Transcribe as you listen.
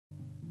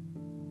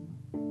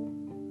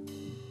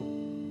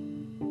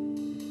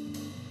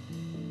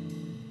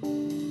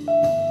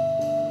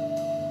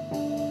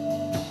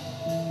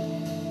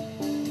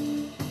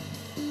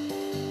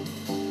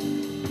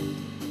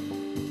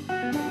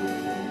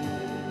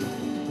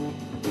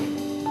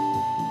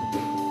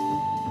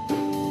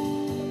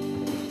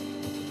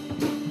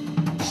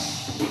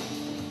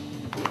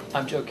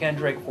Joe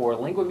Kendrick for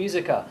Lingua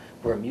Musica,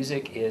 where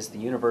music is the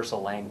universal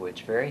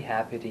language. Very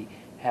happy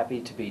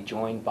to be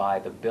joined by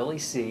the Billy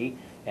C.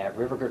 at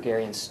River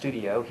Gregarian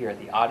Studio here at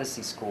the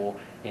Odyssey School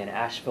in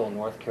Asheville,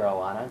 North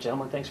Carolina.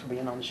 Gentlemen, thanks for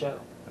being on the show.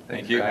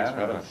 Thank you. Thanks for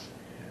having us.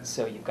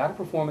 So you've got a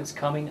performance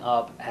coming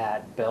up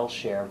at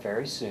Belshare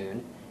very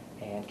soon,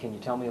 and can you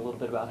tell me a little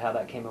bit about how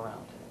that came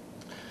around?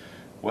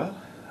 Well,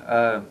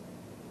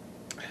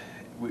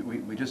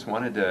 we just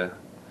wanted to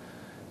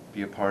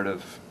be a part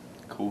of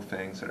cool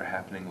things that are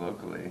happening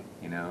locally,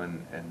 you know,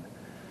 and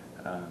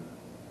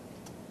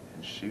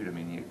shoot, I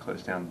mean, you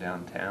close down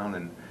downtown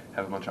and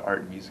have a bunch of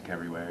art and music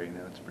everywhere, you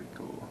know, it's pretty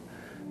cool.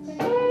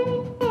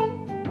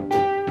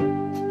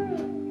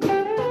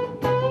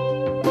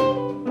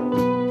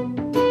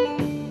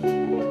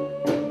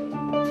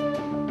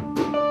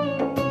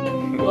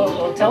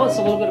 Well, tell us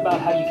a little bit about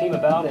how you came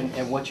about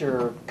and what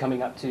you're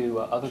coming up to,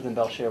 other than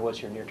Belshare.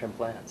 What's your near-term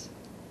plans?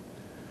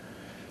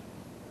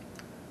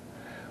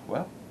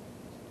 Well,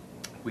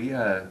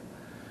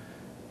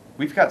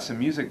 we've got some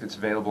music that's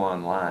available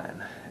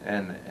online,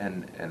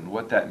 and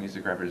what that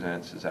music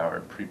represents is our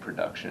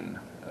pre-production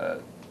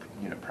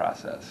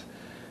process,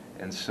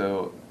 and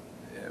so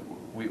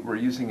we're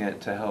using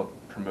it to help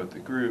promote the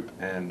group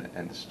and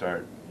to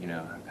start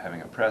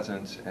having a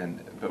presence,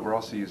 but we're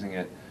also using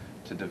it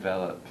to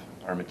develop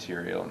our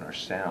material and our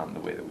sound the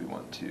way that we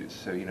want to.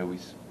 So we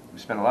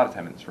spend a lot of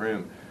time in this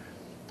room,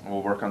 and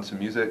we'll work on some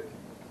music,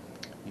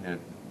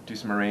 do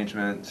some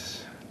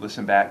arrangements,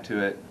 listen back to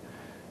it,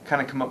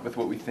 kind of come up with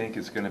what we think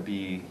is going to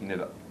be,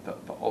 the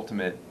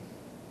ultimate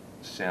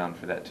sound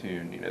for that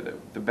tune,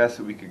 the best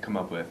that we could come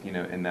up with,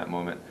 in that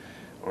moment,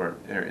 or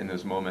in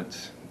those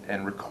moments,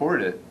 and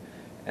record it,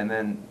 and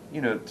then,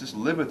 just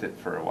live with it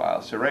for a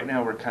while. So right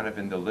now we're kind of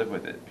in the live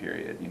with it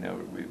period.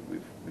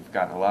 We've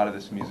gotten a lot of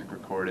this music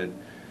recorded.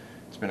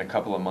 It's been a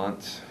couple of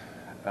months,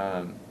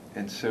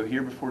 and so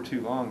here before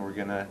too long we're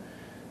gonna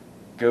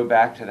go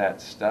back to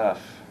that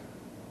stuff,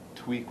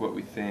 tweak what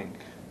we think,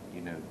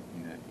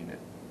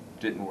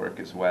 didn't work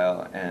as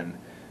well, and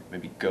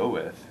maybe go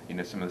with,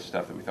 some of the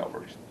stuff that we thought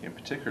worked,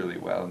 particularly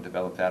well, and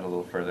develop that a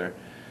little further,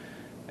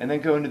 and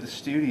then go into the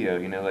studio,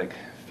 like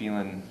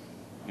feeling,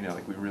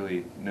 like we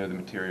really know the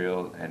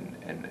material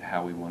and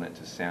how we want it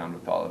to sound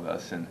with all of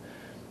us, and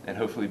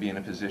hopefully be in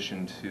a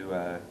position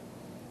to,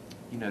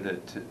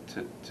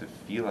 to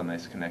feel a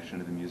nice connection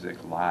to the music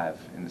live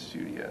in the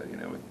studio,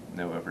 with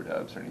no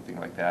overdubs or anything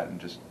like that, and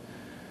just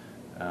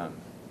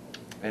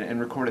and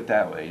record it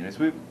that way.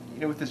 So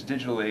with this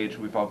digital age,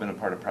 we've all been a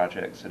part of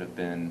projects that have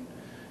been,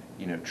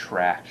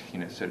 tracked,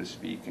 so to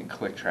speak, and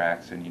click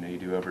tracks, and you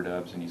do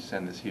overdubs, and you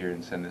send this here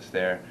and send this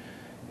there,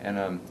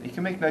 and you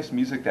can make nice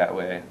music that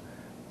way,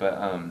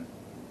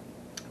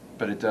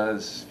 but it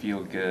does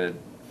feel good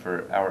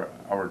for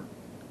our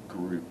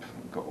group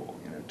goal,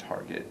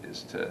 target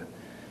is to,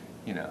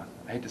 I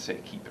hate to say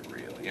keep it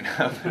real,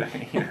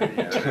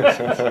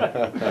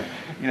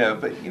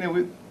 but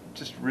we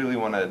just really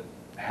want to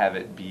have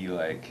it be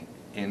like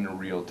in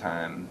real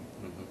time,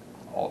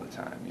 all the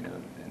time,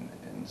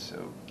 and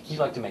so. You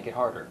like to make it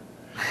harder.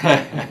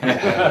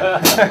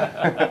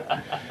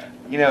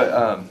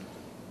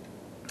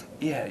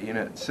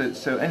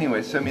 So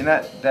anyway, so I mean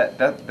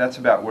that's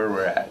about where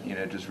we're at,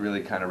 just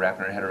really kind of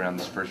wrapping our head around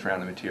this first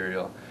round of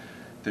material.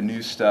 The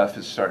new stuff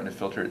is starting to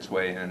filter its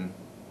way in.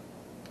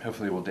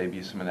 Hopefully we'll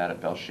debut some of that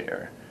at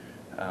Belshare.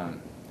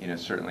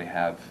 Certainly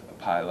have a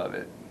pile of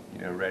it,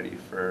 ready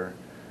for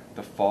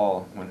the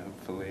fall, when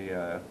hopefully,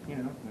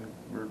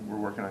 we're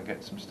working on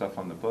getting some stuff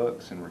on the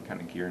books, and we're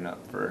kind of gearing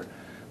up for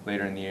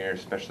later in the year,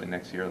 especially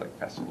next year, like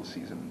festival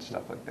season and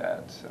stuff like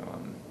that. So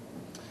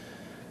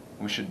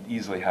we should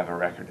easily have a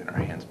record in our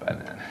hands by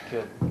then.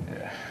 Good.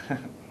 Yeah.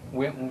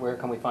 Where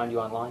can we find you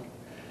online?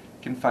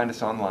 You can find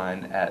us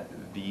online at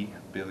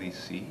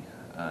thebillyc,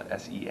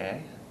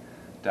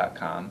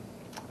 SEA.com.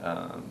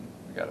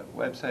 We got a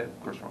website,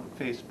 of course we're on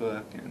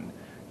Facebook, and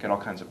got all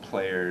kinds of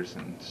players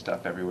and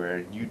stuff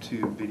everywhere.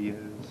 YouTube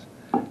videos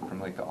from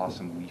like the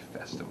Awesome Leaf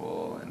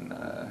Festival and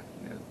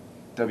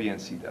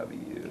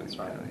WNCW. That's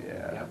right.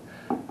 Yeah.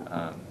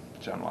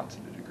 John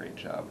Watson did a great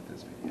job with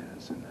his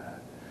videos, and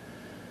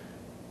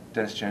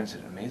Dennis Jones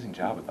did an amazing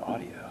job with the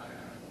audio.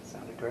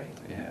 Sounded great.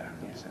 Yeah.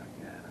 Sounded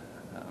good.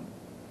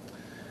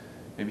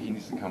 Maybe he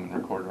needs to come and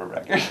record our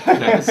record.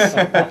 Yes.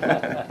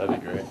 That'd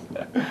be great.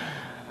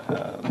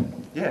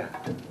 Yeah.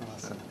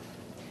 Awesome.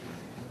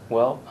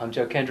 Well, I'm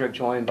Joe Kendrick,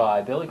 joined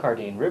by Billy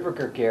Cardine, River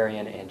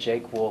Gregarian, and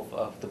Jake Wolf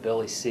of the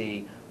Billy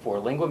C. for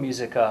Lingua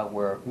Musica,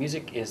 where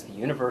music is the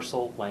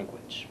universal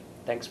language.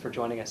 Thanks for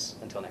joining us.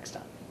 Until next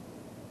time.